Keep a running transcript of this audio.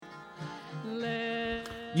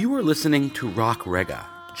You are listening to Rak Rega,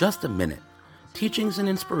 Just a Minute, Teachings and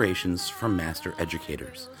Inspirations from Master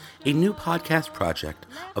Educators, a new podcast project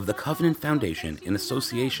of the Covenant Foundation in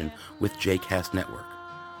association with JCast Network.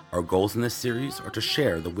 Our goals in this series are to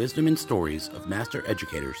share the wisdom and stories of master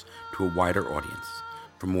educators to a wider audience.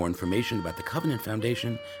 For more information about the Covenant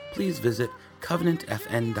Foundation, please visit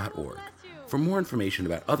covenantfn.org. For more information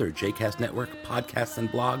about other JCast Network podcasts and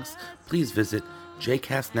blogs, please visit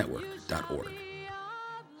jcastnetwork.org.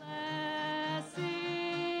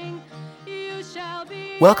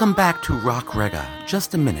 Welcome back to Rak Rega,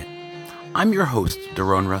 Just a Minute. I'm your host,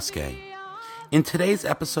 Darone Ruskay. In today's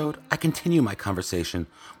episode, I continue my conversation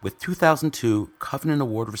with 2002 Covenant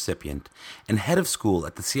Award recipient and head of school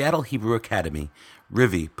at the Seattle Hebrew Academy,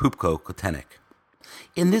 Rivy Poupko Kletenik.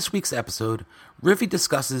 In this week's episode, Rivy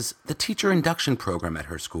discusses the teacher induction program at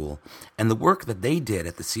her school and the work that they did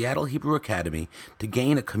at the Seattle Hebrew Academy to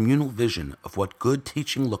gain a communal vision of what good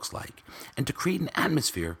teaching looks like and to create an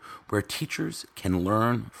atmosphere where teachers can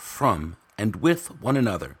learn from and with one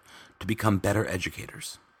another to become better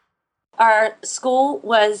educators. Our school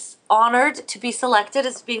was honored to be selected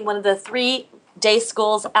as being one of the 3 day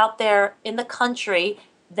schools out there in the country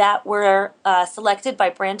that were selected by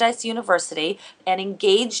Brandeis University and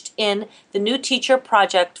engaged in the new teacher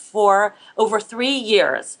project for over 3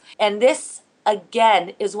 years. And this,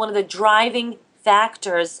 again, is one of the driving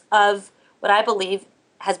factors of what I believe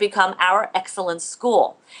has become our excellence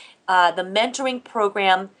school. The mentoring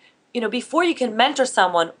program, before you can mentor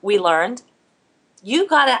someone, we learned, you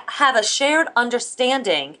got to have a shared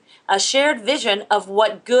understanding, a shared vision of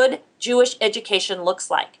what good Jewish education looks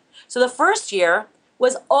like. So the first year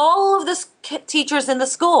was all of the teachers in the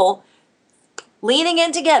school leaning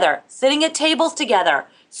in together, sitting at tables together,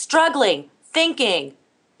 struggling, thinking,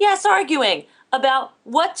 yes, arguing about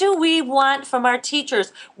what do we want from our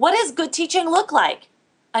teachers? What does good teaching look like?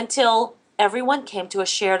 Until everyone came to a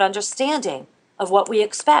shared understanding of what we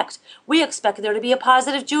expect. We expect there to be a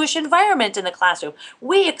positive Jewish environment in the classroom.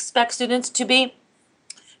 We expect students to be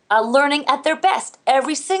learning at their best,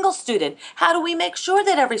 every single student. How do we make sure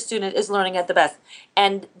that every student is learning at the best?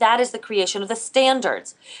 And that is the creation of the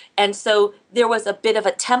standards. And so there was a bit of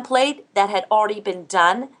a template that had already been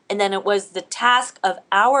done, and then it was the task of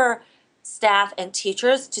our staff and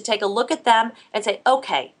teachers to take a look at them and say,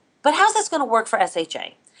 okay, but how's this going to work for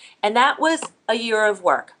SHA? And that was a year of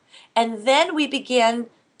work. And then we began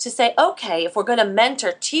to say, okay, if we're going to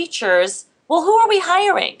mentor teachers, well, who are we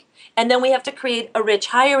hiring? And then we have to create a rich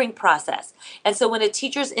hiring process. And so when a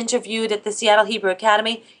teacher's interviewed at the Seattle Hebrew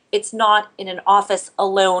Academy, it's not in an office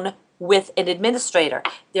alone with an administrator.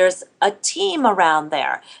 There's a team around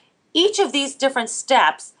there. Each of these different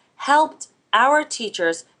steps helped our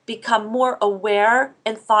teachers become more aware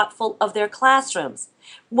and thoughtful of their classrooms.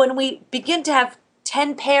 When we begin to have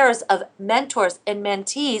 10 pairs of mentors and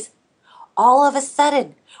mentees, all of a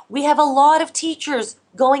sudden, we have a lot of teachers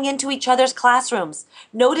going into each other's classrooms,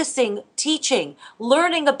 noticing, teaching,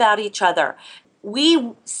 learning about each other.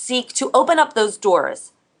 We seek to open up those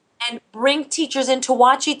doors and bring teachers in to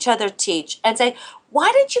watch each other teach and say,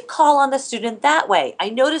 why did you call on the student that way? I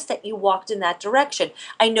noticed that you walked in that direction.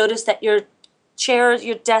 I noticed that your chairs,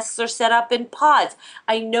 your desks are set up in pods.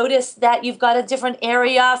 I noticed that you've got a different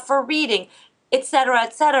area for reading, etc.,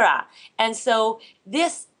 etc. And so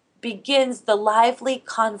this begins the lively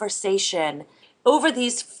conversation. Over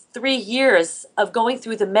these 3 years of going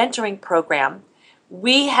through the mentoring program,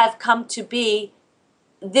 we have come to be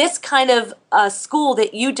this kind of school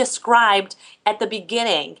that you described at the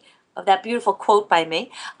beginning of that beautiful quote by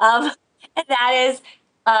me. And that is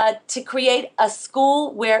to create a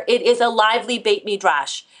school where it is a lively Beit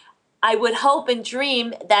Midrash. I would hope and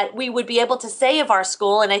dream that we would be able to say of our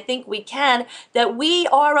school, and I think we can, that we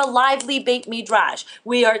are a lively Beit Midrash.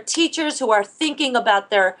 We are teachers who are thinking about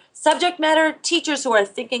their subject matter, teachers who are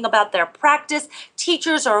thinking about their practice,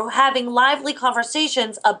 teachers who are having lively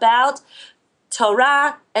conversations about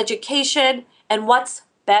Torah, education, and what's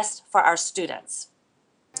best for our students.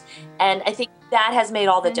 And I think that has made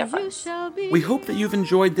all the difference. We hope that you've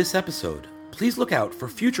enjoyed this episode. Please look out for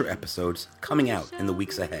future episodes coming out in the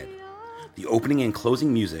weeks ahead. The opening and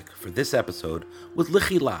closing music for this episode was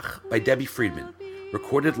Lichi Lach by Debbie Friedman,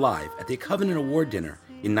 recorded live at the Covenant Award dinner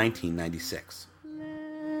in 1996.